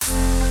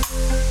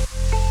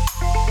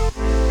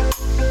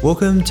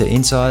Welcome to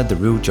Inside the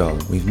Real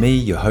Job with me,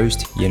 your host,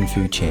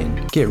 Yenfu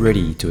Chen. Get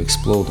ready to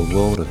explore the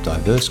world of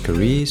diverse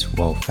careers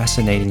while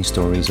fascinating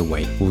stories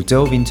await. We'll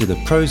delve into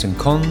the pros and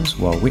cons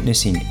while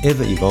witnessing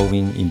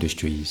ever-evolving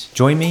industries.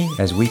 Join me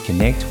as we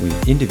connect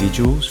with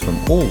individuals from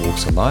all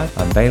walks of life,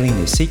 unveiling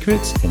their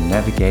secrets and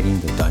navigating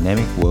the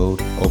dynamic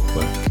world of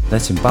work.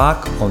 Let's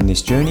embark on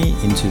this journey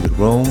into the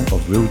realm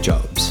of real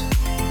jobs.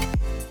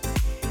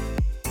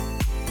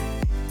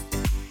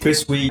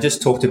 Chris, we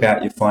just talked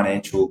about your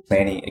financial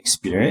planning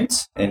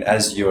experience, and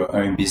as your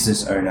own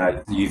business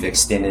owner, you've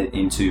extended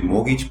into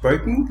mortgage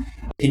broking.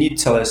 Can you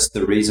tell us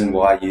the reason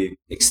why you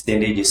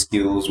extended your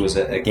skills? Was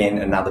it, again,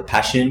 another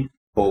passion,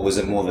 or was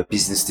it more of a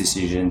business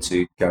decision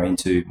to go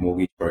into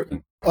mortgage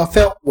broking? I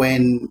felt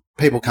when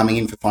people coming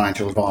in for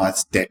financial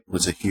advice, debt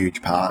was a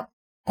huge part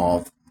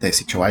of their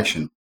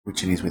situation,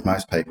 which it is with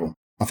most people.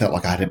 I felt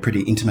like I had a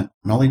pretty intimate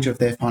knowledge of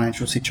their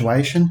financial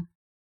situation,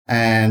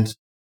 and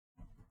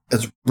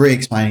as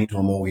re-explaining to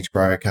a mortgage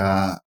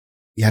broker,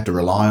 you had to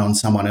rely on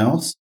someone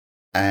else.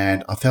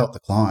 And I felt the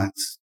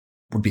clients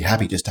would be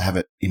happy just to have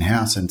it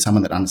in-house and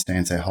someone that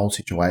understands their whole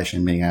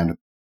situation, being able to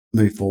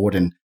move forward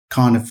and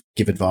kind of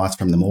give advice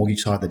from the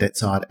mortgage side, the debt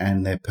side,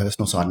 and their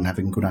personal side, and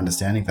having a good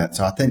understanding of that.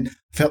 So I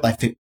felt they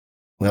fit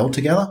well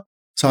together.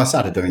 So I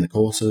started doing the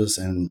courses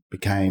and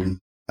became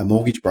a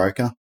mortgage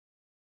broker.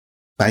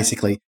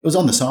 Basically, it was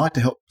on the side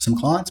to help some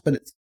clients, but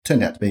it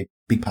turned out to be a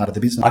big part of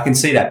the business. I can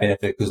see that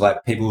benefit because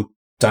people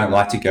don't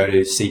like to go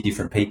to see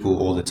different people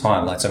all the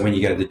time. So when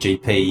you go to the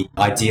GP,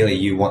 ideally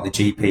you want the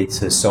GP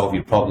to solve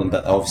your problem,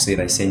 but obviously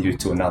they send you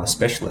to another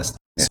specialist.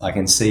 Yeah. So I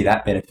can see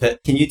that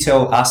benefit. Can you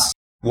tell us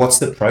what's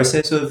the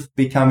process of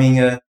becoming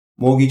a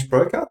mortgage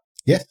broker?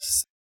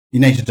 Yes. You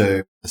need to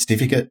do a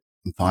certificate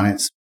in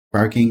finance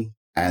broking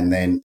and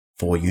then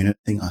 4-unit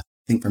thing, I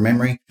think, from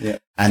memory. Yeah.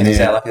 And is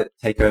that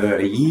take over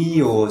a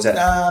year, or is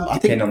that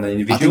depend on the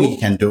individual? I think you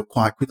can do it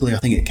quite quickly. I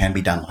think it can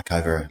be done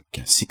over a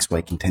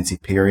 6-week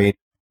intensive period.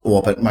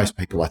 But most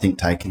people, I think,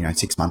 take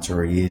 6 months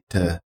or a year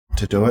to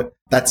do it.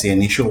 That's the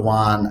initial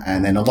one.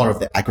 And then a lot of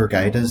the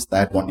aggregators,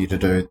 they'd want you to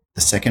do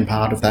the second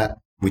part of that,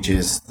 which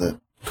is the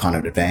kind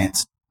of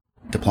advanced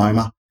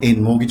diploma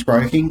in mortgage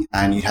broking.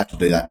 And you have to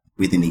do that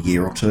within a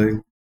year or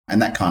two.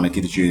 And that kind of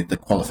gives you the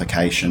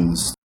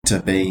qualifications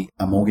to be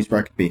a mortgage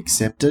broker, to be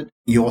accepted.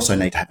 You also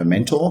need to have a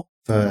mentor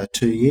for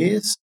 2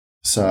 years.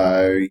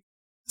 So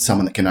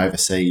someone that can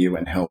oversee you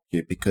and help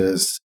you,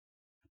 because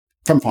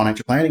from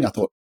financial planning, I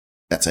thought,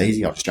 that's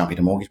easy. I'll just jump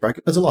into mortgage broker.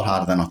 It was a lot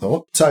harder than I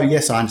thought. So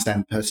yes, I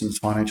understand the person's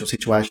financial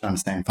situation, I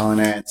understand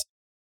finance,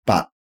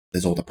 but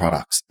there's all the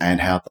products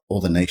and how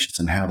all the niches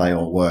and how they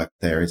all work.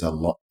 There is a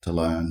lot to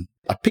learn.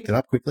 I picked it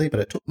up quickly, but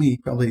it took me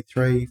probably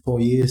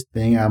 3-4 years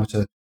being able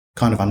to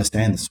kind of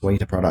understand the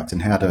suite of products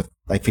and how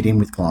they fit in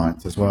with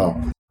clients as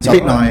well. It's a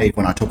bit naive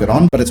when I took it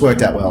on, but it's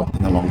worked out well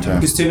in the long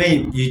term. Because to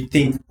me, you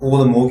think all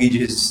the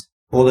mortgages,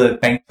 all the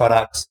bank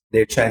products,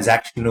 they're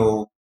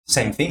transactional,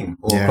 same thing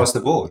all across the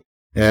board.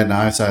 Yeah,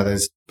 no. So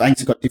there's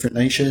banks have got different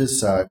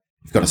niches. So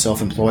you've got a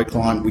self-employed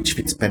client, which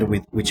fits better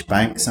with which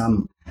bank.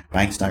 Some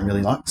banks don't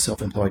really like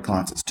self-employed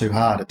clients. It's too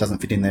hard. It doesn't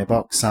fit in their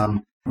box.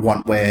 Some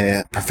want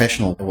where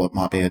professional, or it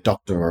might be a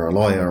doctor or a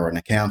lawyer or an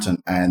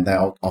accountant, and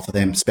they'll offer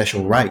them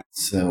special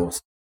rates or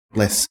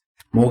less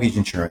mortgage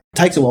insurance. It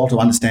takes a while to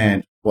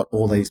understand what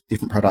all these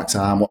different products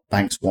are and what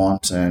banks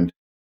want and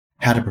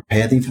how to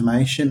prepare the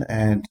information.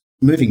 And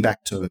moving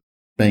back to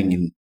being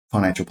in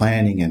financial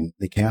planning and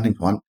the accounting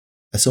one,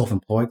 a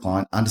self-employed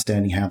client,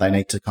 understanding how they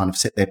need to kind of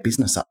set their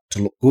business up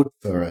to look good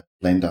for a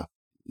lender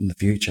in the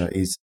future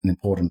is an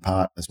important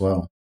part as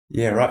well.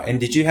 Yeah, right. And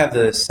did you have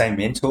the same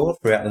mentor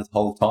throughout the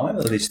whole time,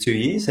 or these 2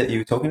 years that you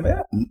were talking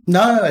about?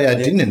 No, I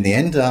didn't in the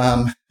end.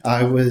 I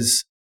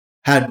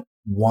had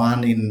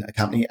one in a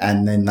company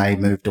and then they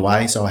moved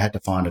away, so I had to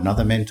find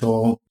another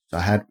mentor.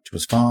 Which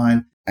was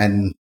fine.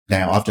 And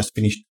now I've just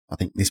finished, I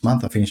think this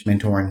month, I finished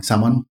mentoring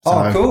someone.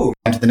 Oh, cool.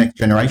 And to the next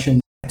generation.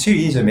 2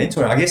 years of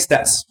mentoring. I guess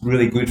that's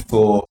really good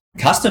for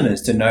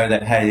customers to know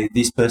that, hey,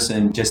 this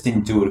person just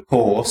didn't do a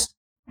course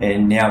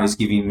and now is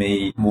giving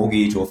me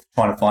mortgage or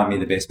trying to find me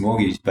the best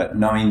mortgage. But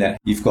knowing that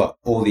you've got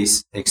all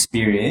this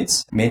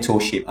experience,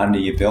 mentorship under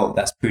your belt,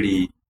 that's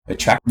pretty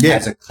attractive. Yeah.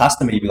 As a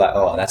customer, you'd be like,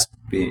 oh, that's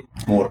a bit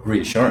more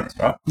reassurance,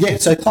 right? Yeah.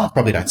 So clients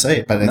probably don't see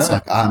it, but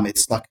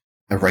it's like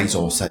a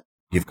resource that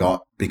you've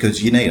got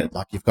because you need it.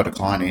 Like you've got a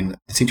client in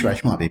the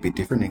situation might be a bit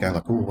different. You go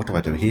like, oh, what do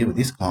I do here with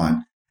this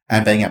client?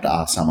 And being able to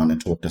ask someone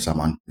and talk to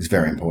someone is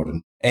very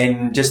important.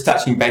 And just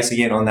touching base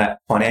again on that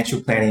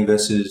financial planning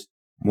versus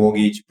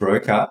mortgage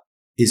broker,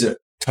 is it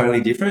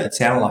totally different? It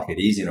sounds like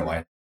it is in a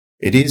way.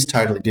 It is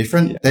totally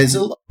different. Yeah.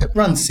 It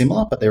runs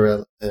similar, but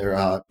there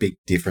are big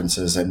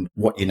differences in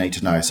what you need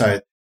to know.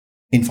 So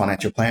in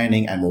financial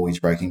planning and mortgage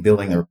broking,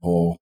 building the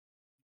rapport,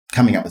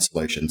 coming up with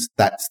solutions,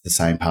 that's the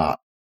same part.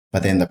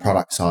 But then the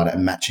product side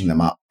and matching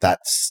them up,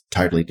 that's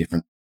totally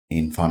different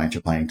in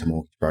financial planning to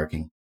mortgage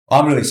broking.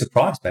 I'm really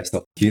surprised based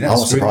off you. I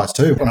was surprised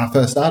too when I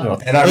first started.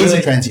 And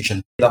easy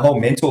transition. The whole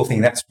mentor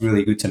thing, that's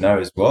really good to know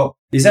as well.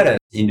 Is that an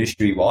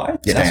industry-wide?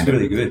 Yeah, that's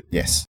really good.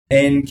 Yes.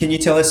 And can you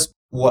tell us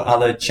what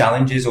other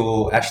challenges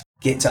or actually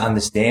get to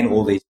understand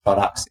all these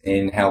products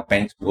and how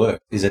banks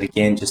work? Is it,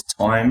 again, just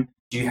time?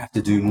 Do you have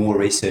to do more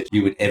research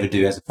you would ever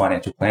do as a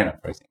financial planner,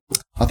 for example?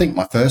 I think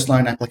my first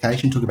loan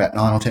application took about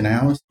 9 or 10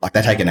 hours. Like,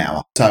 they take an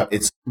hour. So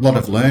it's a lot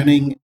of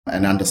learning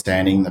and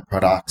understanding the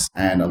products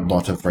and a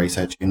lot of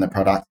research in the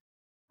product.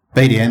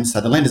 BDMs,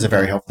 so the lenders are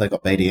very helpful. They've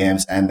got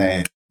BDMs and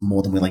they're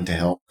more than willing to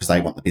help because they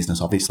want the business,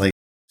 obviously.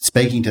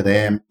 Speaking to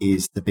them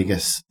is the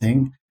biggest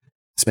thing.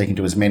 Speaking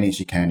to as many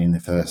as you can in the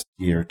first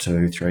year or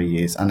 2, 3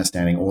 years,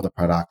 understanding all the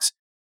products.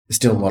 There's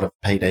still a lot of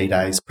PD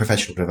days,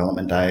 professional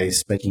development days,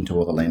 speaking to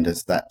all the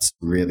lenders. That's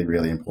really,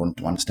 really important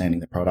to understanding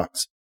the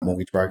products,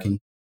 mortgage broking.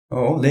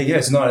 Oh, there you go.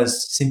 It's not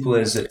as simple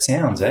as it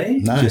sounds, eh?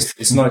 No.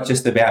 It's not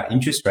just about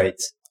interest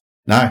rates.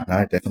 No,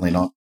 definitely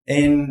not.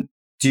 And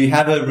do you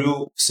have a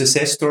real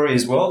success story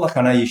as well? Like,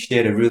 I know you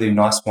shared a really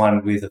nice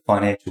one with the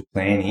financial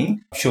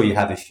planning. I'm sure you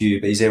have a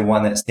few, but is there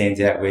one that stands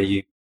out where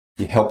you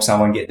help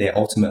someone get their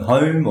ultimate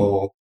home?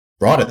 Or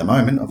right at the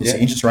moment,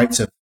 obviously, interest rates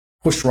have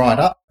pushed right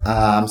up.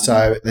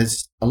 So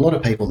there's a lot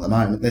of people at the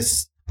moment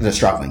that are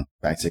struggling,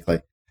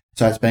 basically.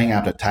 So it's being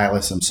able to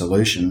tailor some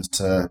solutions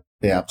to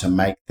be able to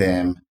make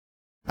them,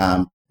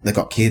 they've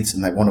got kids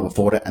and they want to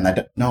afford it and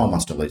no one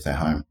wants to lose their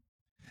home.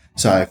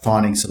 So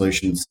finding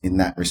solutions in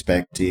that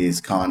respect is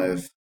kind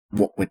of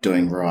what we're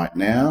doing right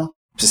now.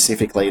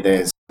 Specifically,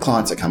 there's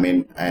clients that come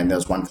in, and there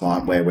was one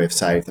client where we've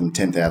saved them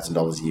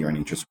 $10,000 a year in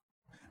interest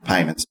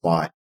payments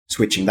by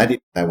switching. They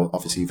were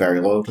obviously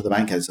very loyal to the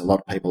bank, as a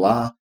lot of people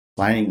are,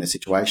 explaining the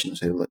situation.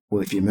 So,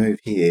 well, if you move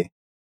here,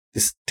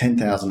 this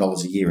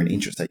 $10,000 a year in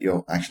interest that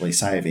you're actually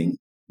saving,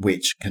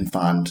 which can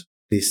fund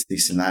this,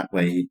 and that,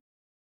 where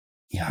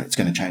it's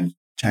going to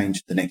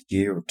change the next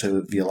year or two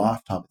of your life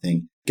type of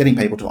thing. Getting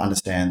people to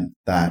understand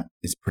that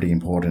is pretty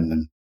important.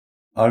 And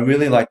I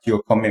really liked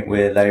your comment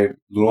where they're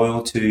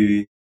loyal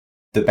to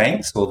the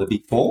banks or the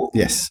big four.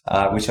 Yes.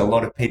 Which a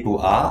lot of people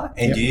are.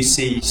 And do you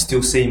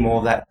still see more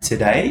of that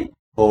today?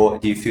 Or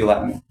do you feel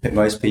like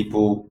most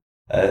people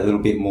are a little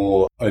bit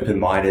more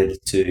open-minded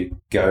to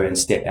go and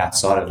step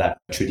outside of that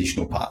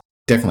traditional path?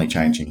 Definitely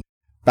changing.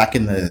 Back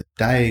in the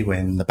day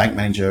when the bank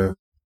manager,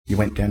 you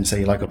went down to see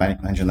your local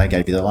bank manager and they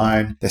gave you the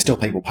loan, there's still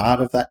people part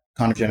of that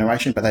kind of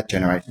generation, but that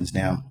generation's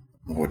now,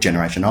 or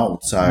generation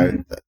old.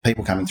 So the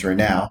people coming through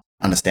now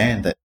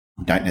understand that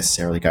you don't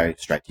necessarily go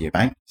straight to your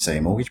bank, see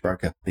a mortgage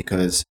broker,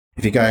 because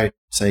if you go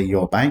see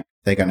your bank,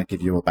 they're going to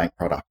give you a bank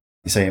product.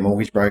 You see a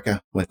mortgage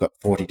broker, we've got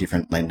 40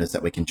 different lenders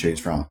that we can choose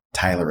from.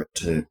 Tailor it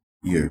to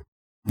you,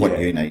 what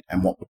you need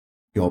and what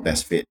your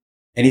best fit.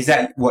 And is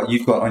that what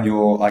you've got on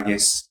your, I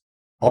guess,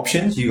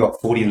 options? You've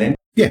got 40 lenders?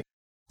 Yeah.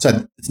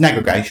 So it's an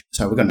aggregation.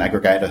 So we've got an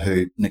aggregator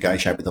who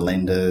negotiate with the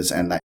lenders,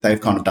 and they've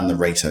kind of done the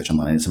research on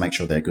the lenders to make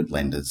sure they're good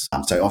lenders.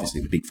 So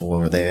obviously the big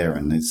four are there,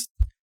 and there's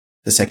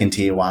the second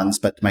tier ones,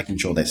 but making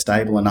sure they're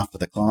stable enough for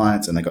the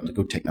clients and they've got the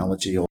good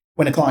technology. Or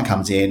when a client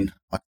comes in,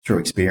 like through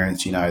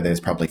experience, there's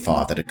probably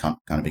 5 that are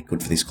going to be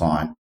good for this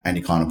client, and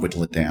you kind of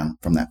whittle it down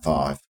from that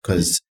 5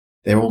 because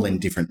they're all in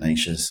different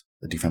niches,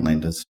 the different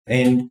lenders.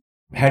 And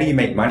how do you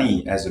make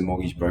money as a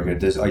mortgage broker?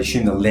 I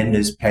assume the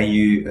lenders pay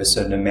you a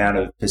certain amount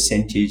of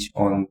percentage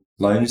on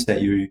loans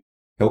that you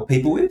help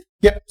people with?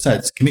 Yep. So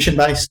it's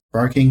commission-based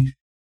broking.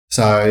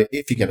 So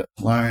if you get a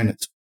loan,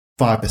 it's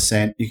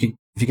 5%. If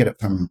you get it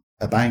from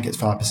a bank, it's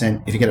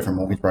 5%. If you get it from a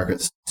mortgage broker,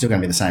 it's still going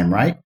to be the same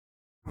rate,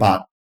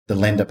 but the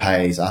lender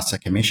pays us a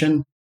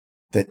commission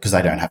because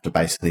they don't have to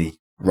basically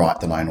write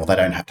the loan, or they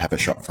don't have to have a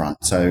shop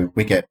front. So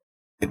it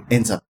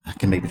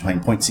can be between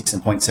 0.6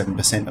 and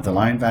 0.7% of the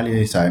loan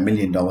value. So $1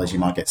 million, you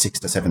might get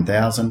 6,000 to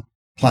 7,000.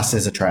 Plus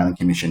there's a trailing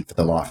commission for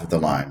the life of the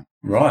loan.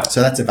 Right.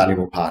 So that's a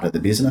valuable part of the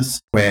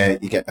business where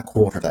you get a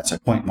quarter of that. So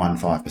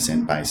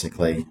 0.15%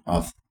 basically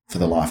for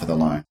the life of the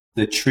loan.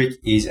 The trick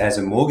is, as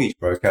a mortgage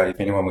broker, if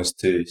anyone was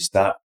to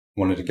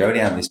wanted to go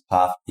down this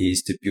path,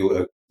 is to build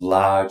a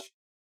large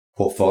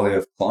portfolio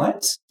of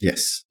clients.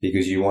 Yes.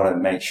 Because you want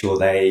to make sure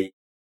they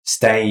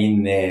stay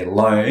in their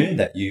loan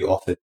that you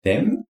offered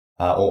them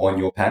or on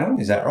your panel.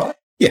 Is that right?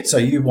 Yeah. So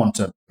you want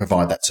to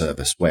provide that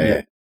service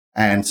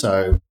and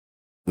so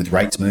with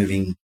rates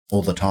moving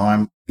all the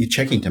time, you're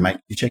checking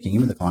in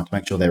with the client to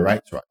make sure their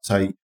rate's right.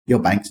 So your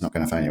bank's not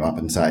going to phone you up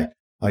and say,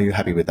 "Are you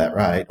happy with that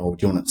rate?" or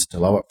 "Do you want us to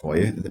lower it for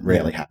you?" That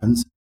rarely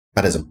happens.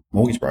 But as a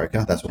mortgage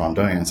broker, that's what I'm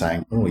doing. I'm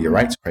saying, "Oh, your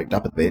rate's creeped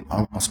up a bit.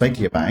 I'll speak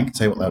to your bank,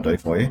 see what they'll do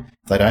for you.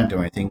 If they don't do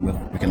anything,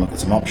 we can look at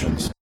some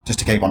options just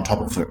to keep on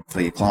top of it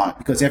for your client,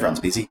 because everyone's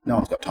busy. No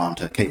one's got time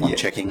to keep on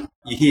checking."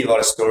 You hear a lot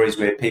of stories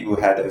where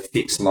people had a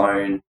fixed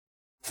loan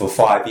for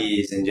 5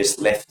 years and just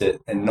left it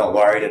and not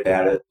worried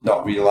about it,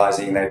 not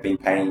realising they've been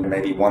paying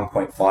maybe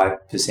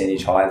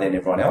 1.5% higher than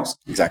everyone else.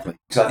 Exactly.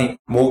 Because I think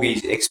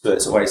mortgage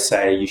experts always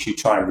say you should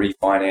try and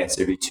refinance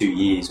every 2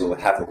 years or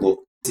have a look.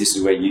 This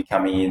is where you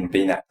coming in,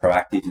 being that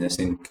proactiveness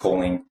and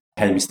calling,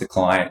 "Hey, Mr.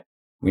 Client,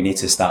 we need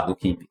to start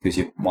looking because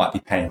you might be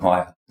paying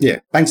higher." Yeah,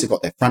 banks have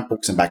got their front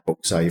books and back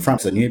books. So your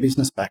front's the new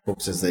business, back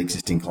books is the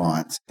existing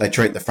clients. They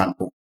treat the front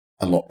book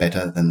a lot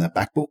better than the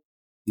back book.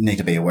 You need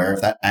to be aware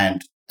of that.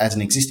 And as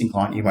an existing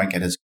client, you won't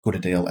get as good a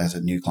deal as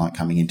a new client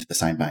coming into the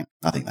same bank.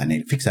 I think they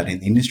need to fix that in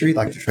the industry,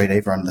 like to treat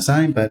everyone the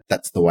same, but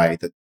that's the way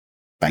that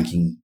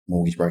banking,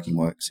 mortgage broking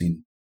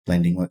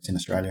lending works in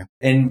Australia.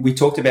 And we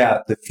talked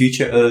about the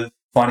future of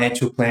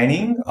financial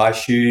planning. I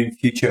assume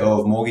future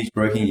of mortgage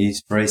broking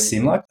is very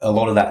similar. A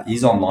lot of that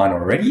is online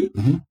already.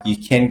 Mm-hmm. You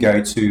can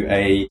go to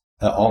an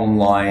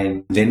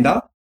online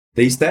lender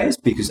these days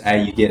because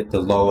you get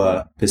the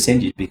lower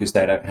percentage because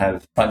they don't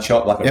have front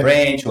shop like a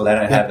branch, or they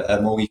don't have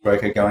a mortgage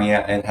broker going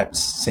out and have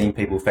seen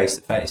people face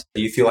to face.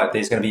 Do you feel like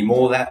there's going to be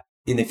more of that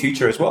in the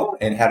future as well?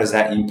 And how does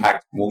that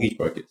impact mortgage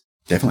brokers?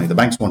 Definitely.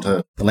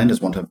 The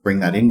lenders want to bring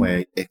that in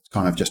where it's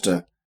kind of just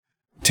a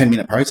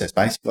 10-minute process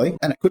basically.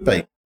 And it could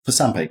be for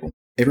some people.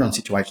 Everyone's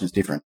situation is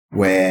different,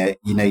 where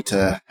you need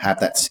to have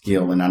that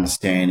skill and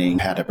understanding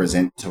how to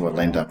present to a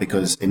lender,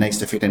 because it needs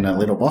to fit in a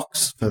little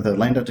box for the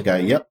lender to go,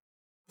 yep,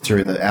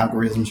 through the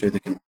algorithms, through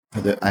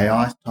the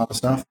AI type of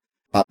stuff.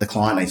 But the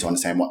client needs to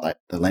understand what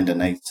the lender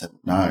needs to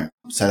know.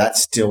 So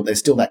there's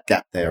still that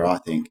gap there, I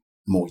think.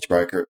 Mortgage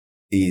broker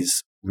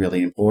is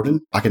really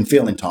important. I can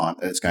feel in time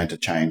that it's going to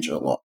change a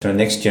lot. So the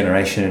next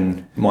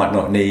generation might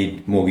not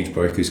need mortgage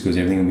brokers because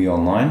everything will be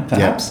online,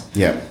 perhaps?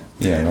 Yeah.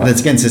 Yeah, right. But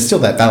again, there's still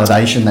that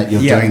validation that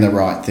you're doing the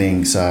right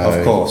thing. So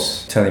of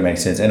course, totally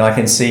makes sense. And I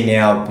can see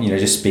now,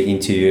 just speaking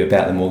to you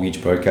about the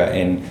mortgage broker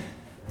and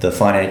the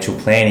financial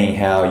planning,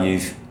 how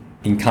you've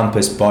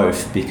encompassed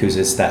both, because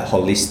it's that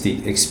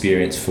holistic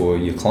experience for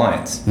your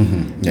clients.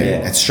 Mm-hmm.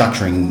 Yeah, it's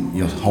structuring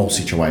your whole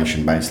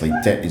situation. Basically,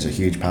 debt is a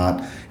huge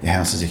part. Your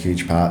house is a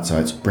huge part. So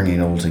it's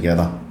bringing it all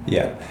together.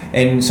 Yeah.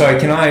 And sorry,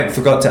 I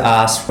forgot to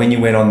ask, when you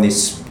went on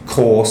this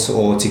course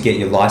or to get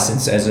your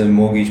license as a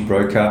mortgage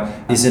broker,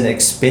 is it an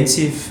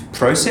expensive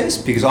process?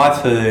 Because I've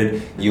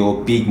heard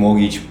your big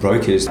mortgage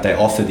brokers, they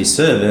offer this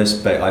service,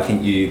 but I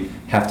think you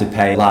have to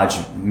pay a large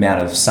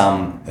amount of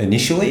sum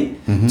initially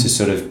to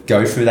sort of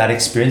go through that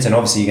experience, and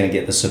obviously you're going to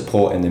get the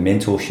support and the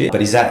mentorship.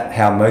 But is that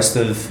how most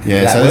of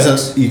that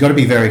works? You've got to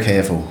be very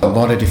careful. A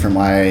lot of different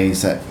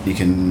ways that you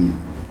can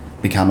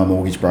become a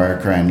mortgage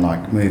broker, and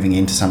like moving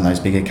into some of those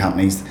bigger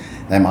companies,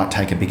 they might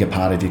take a bigger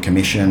part of your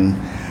commission.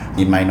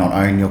 You may not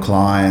own your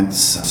clients,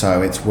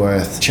 so it's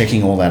worth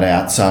checking all that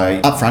out.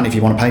 So upfront, if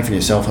you want to pay for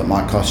yourself, it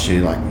might cost you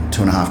like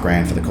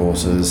 $2,500 for the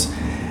courses.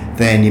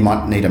 Then you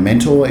might need a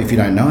mentor. If you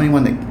don't know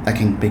anyone, that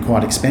can be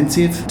quite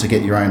expensive to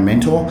get your own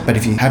mentor. But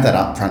if you have that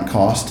upfront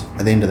cost,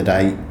 at the end of the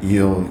day,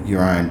 you're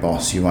your own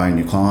boss. You own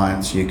your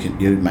clients. You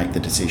make the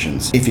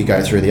decisions. If you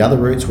go through the other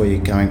routes where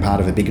you're going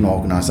part of a big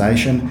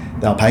organisation,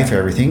 they'll pay for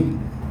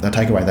everything. They'll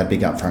take away that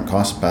big upfront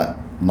cost, but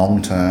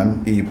long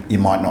term, you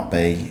might not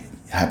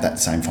have that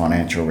same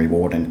financial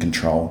reward and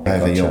control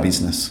over your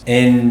business.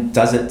 And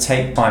does it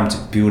take time to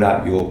build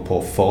up your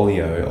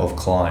portfolio of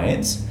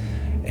clients,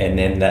 and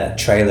then that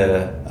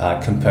trailer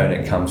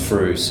component comes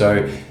through?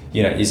 So,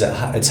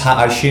 it's hard,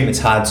 I assume it's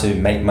hard to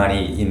make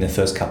money in the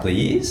first couple of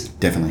years?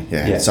 Definitely,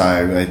 yeah.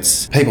 So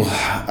it's people,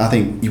 I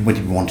think you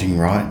want to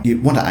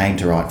aim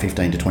to write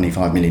 $15 to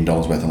 $25 million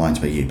worth of loans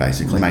per year,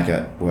 basically, make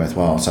it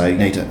worthwhile. So you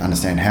need to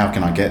understand, how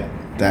can I get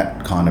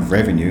that kind of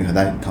revenue,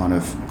 that kind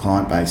of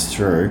client base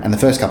through. And the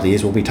first couple of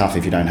years will be tough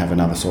if you don't have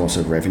another source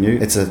of revenue.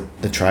 It's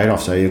the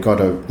trade-off. So you've got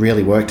to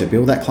really work to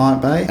build that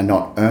client base and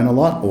not earn a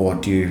lot, or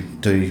do you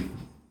do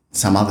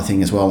some other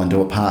thing as well and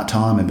do it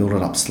part-time and build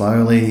it up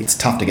slowly? It's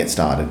tough to get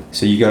started.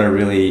 So you got to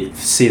really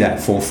see that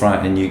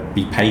forefront, and you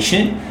be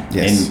patient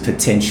and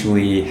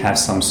potentially have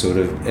some sort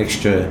of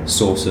extra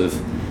source of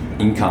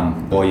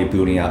income while you're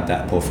building up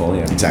that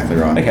portfolio. Exactly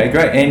right. Okay,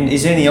 great. And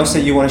is there anything else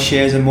that you want to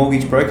share as a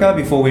mortgage broker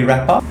before we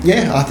wrap up?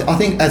 Yeah, I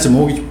think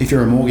if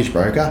you're a mortgage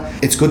broker,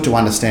 it's good to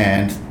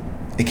understand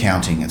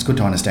accounting. It's good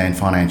to understand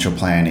financial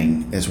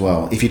planning as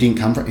well. If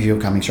you're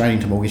coming straight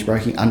into mortgage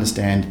broking,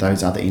 understand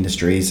those other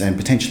industries and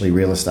potentially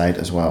real estate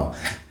as well,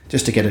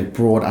 just to get a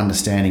broad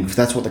understanding. If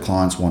that's what the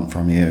clients want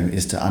from you,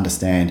 is to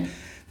understand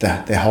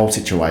their whole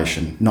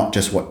situation, not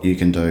just what you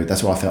can do.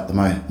 That's what I felt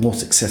the more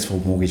successful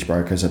mortgage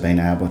brokers have been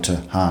able to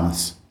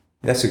harness.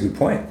 That's a good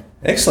point.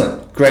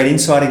 Excellent. Great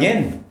insight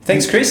again.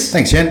 Thanks, Chris.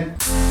 Thanks, Jen.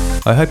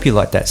 I hope you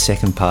liked that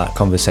second part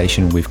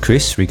conversation with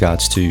Chris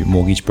regards to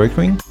mortgage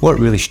brokering. What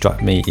really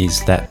struck me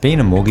is that being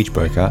a mortgage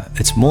broker,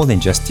 it's more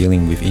than just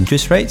dealing with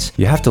interest rates.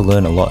 You have to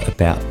learn a lot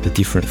about the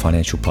different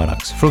financial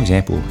products. For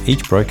example,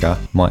 each broker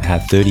might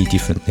have 30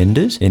 different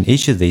lenders, and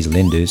each of these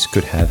lenders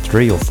could have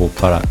 3 or 4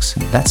 products.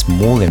 That's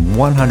more than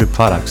 100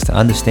 products to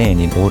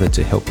understand in order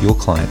to help your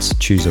clients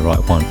choose the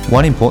right one.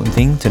 One important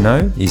thing to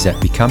know is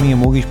that becoming a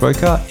mortgage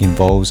broker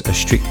involves a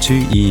strict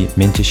 2-year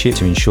mentorship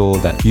to ensure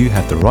that you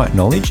have the right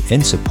knowledge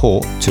and support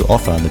to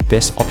offer the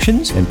best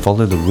options and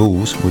follow the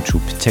rules which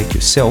will protect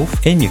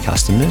yourself and your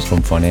customers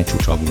from financial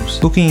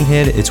troubles. Looking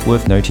ahead, it's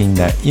worth noting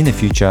that in the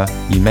future,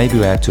 you may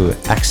be able to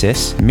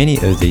access many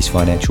of these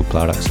financial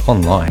products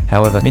online.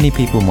 However, many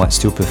people might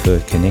still prefer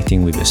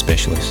connecting with a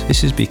specialist.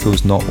 This is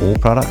because not all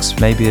products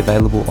may be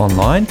available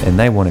online, and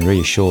they want to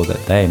reassure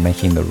that they are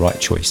making the right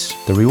choice.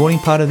 The rewarding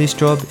part of this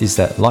job is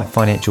that, like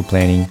financial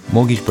planning,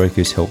 mortgage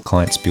brokers help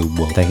clients build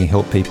wealth. They can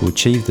help people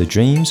achieve the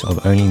dreams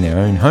of owning their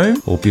own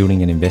home or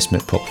building an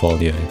investment portfolio.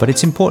 portfolio, but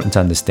it's important to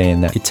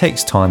understand that it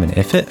takes time and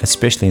effort,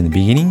 especially in the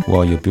beginning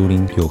while you're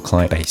building your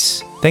client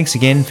base. Thanks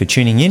again for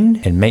tuning in,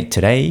 and make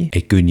today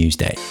a good news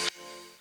day.